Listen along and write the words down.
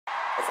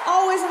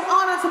always an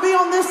honor to be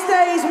on this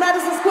stage,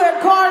 Madison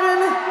Square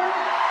Garden.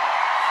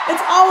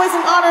 It's always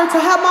an honor to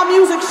have my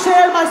music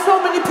shared by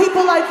so many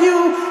people like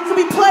you, to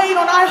be played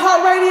on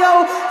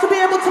Iheartradio, to be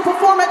able to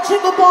perform at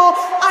Jingle Ball.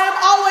 I am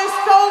always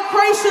so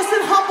gracious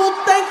and humbled.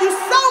 Thank you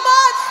so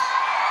much.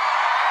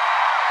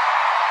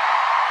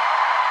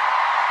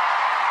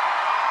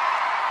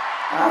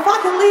 If I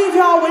can leave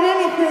y'all with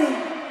anything,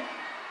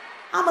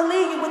 I'ma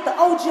leave you with the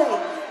OJ.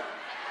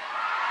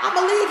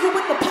 I'ma leave you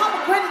with the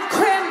pomegranate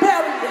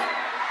cranberry.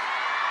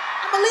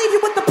 I'ma leave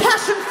you with the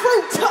passion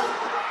fruit.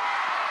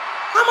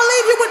 I'ma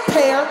leave you with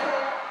pear.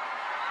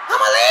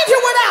 I'ma leave you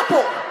with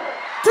apple.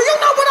 Do you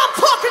know what I'm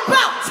talking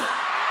about?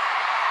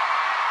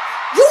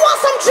 You want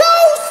some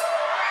juice?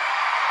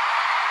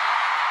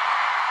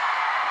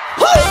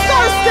 Who's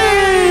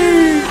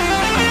thirsty?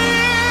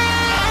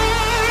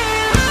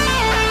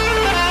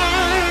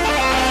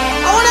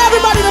 I want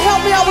everybody to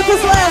help me out with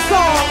this last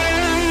song.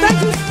 Thank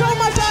you so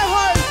much,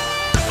 iHeart.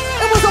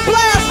 It was a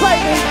blast,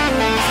 baby.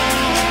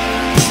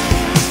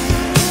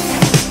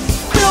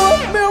 Mirror,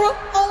 mirror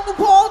on the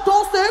wall,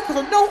 don't stare, cause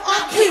I know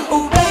I'm cute.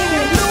 Ooh, baby,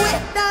 do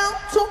it down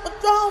to my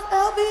drawers,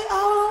 LV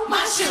all on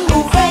my shoes.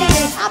 Ooh,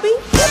 baby, I be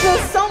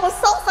hitting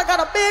somersaults, I got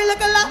a big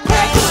looking like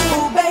that.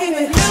 Ooh,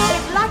 baby,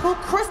 look like a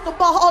crystal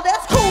ball,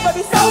 that's cool,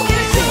 baby, so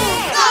is you.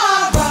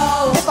 Nah,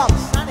 bro. If I'm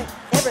shining,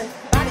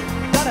 everybody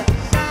gonna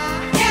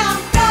shine. Yeah, I'm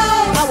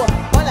gold. I will,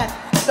 but I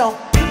don't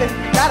even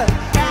gotta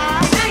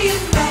shine. Now you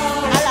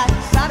know. I like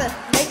shining,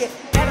 make it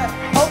better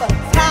over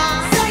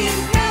time. So you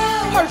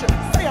know. Heard you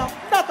say I'm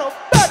not the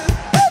baddest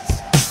bitch.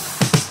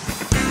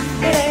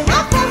 It ain't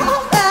my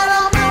fault that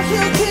I'm out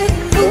here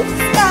getting loose.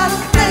 Gotta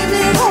blame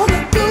it on the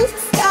juice.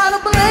 Gotta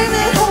blame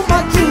it on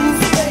my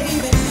juice,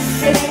 baby.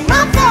 It ain't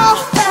my fault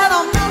that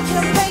I'm out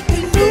here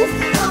making news.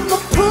 I'ma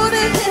put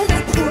it in the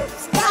proof.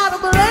 Gotta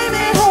blame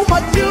it on my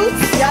juice.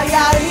 Yeah,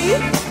 yeah,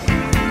 yeah.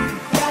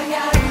 Yeah,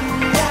 yeah,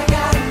 yeah,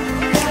 yeah,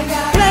 yeah,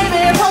 yeah. Blame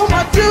it on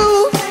my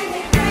juice. Blame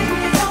it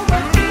on my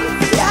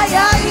juice. Yeah,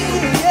 yeah,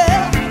 yeah, yeah.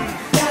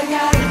 Yeah,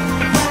 yeah,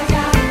 yeah,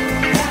 yeah,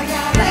 yeah,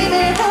 yeah. Blame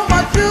it on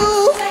my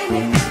juice.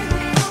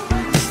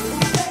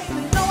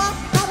 No, I'm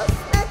not a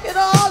snack at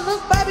all.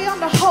 Look, baby, I'm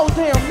the whole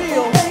damn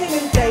meal.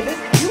 David,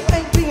 you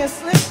ain't being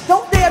slick.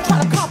 Don't dare try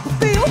to cop the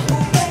feel.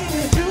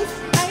 Juice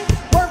ain't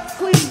worth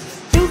clean.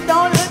 Juice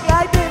don't look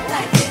like this.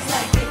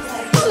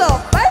 Hold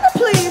up, baby,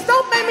 please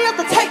don't make me have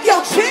to take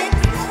your chick.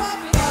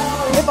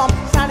 If I'm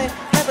shining,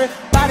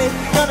 everybody's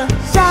gonna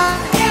shine.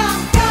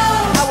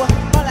 I will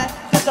all that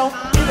just don't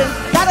even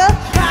gotta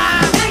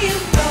try.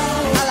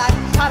 I like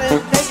how to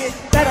make it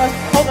better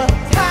over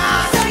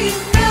time.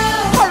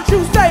 Heard you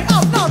say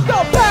I'm not the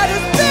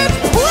baddest bitch,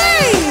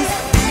 please.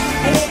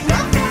 It ain't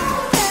my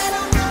fault that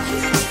I'm out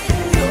here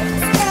getting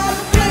loose. Gotta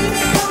blame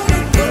it on the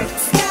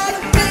juice. Gotta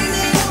blame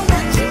it on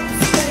my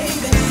juice,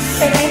 baby.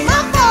 It ain't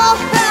my fault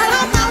that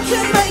I'm out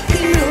here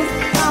making news.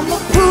 I'ma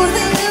put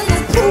it in the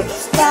proof.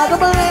 Gotta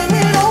blame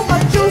it on my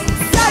juice.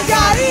 Yeah,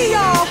 yeah,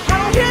 y'all. I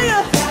don't hear ya.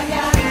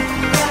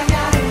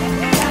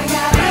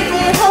 Blame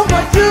it on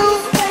my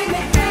juice.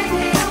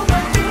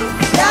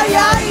 Yeah,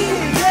 yeah,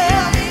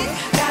 yeah.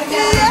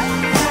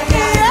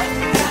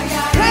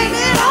 Blame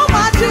it on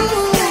my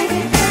juice.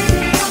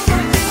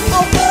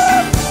 Oh,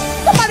 good.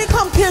 Somebody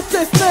come kiss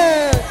this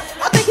man.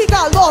 I think he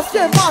got lost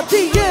in my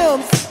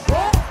DMs.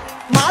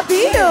 My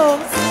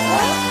DMs.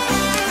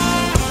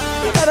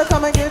 You better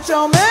come and get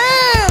your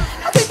man.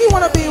 I think he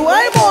wanna be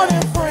way more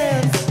than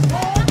friends.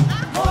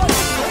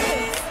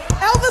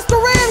 Elvis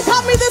Duran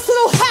got me this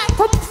little hat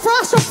from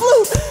Frosh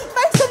Flute.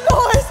 Make some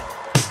noise.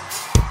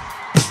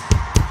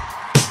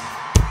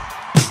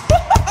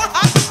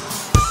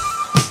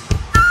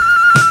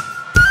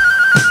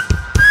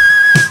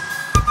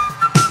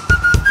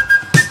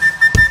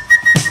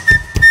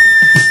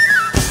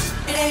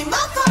 It ain't my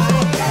fault.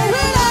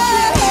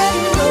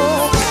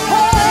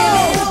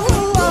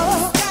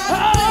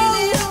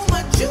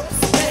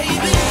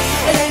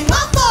 It ain't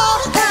my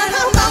fault that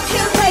I'm out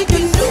here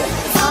making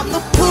news. I'ma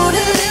put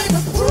it in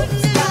the proof.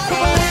 Gotta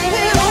blame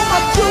it on my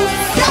juice.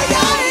 Yeah,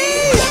 yeah,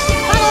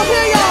 I don't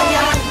hear y'all.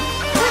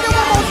 Sing it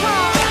one more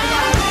time.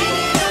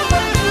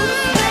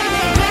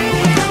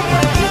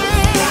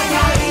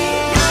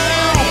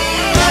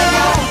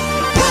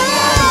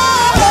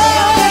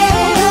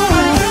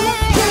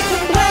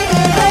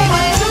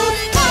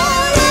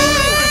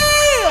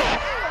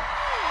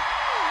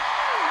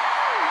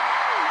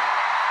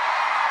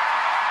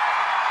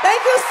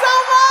 Thank you so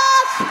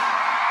much.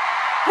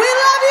 We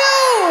love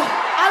you.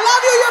 I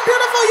love you. You're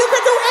beautiful. You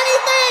can do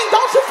anything.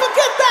 Don't you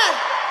forget that.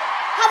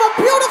 Have a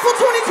beautiful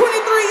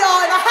 2023,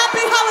 y'all, and a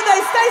happy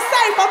holiday. Stay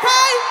safe,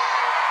 okay?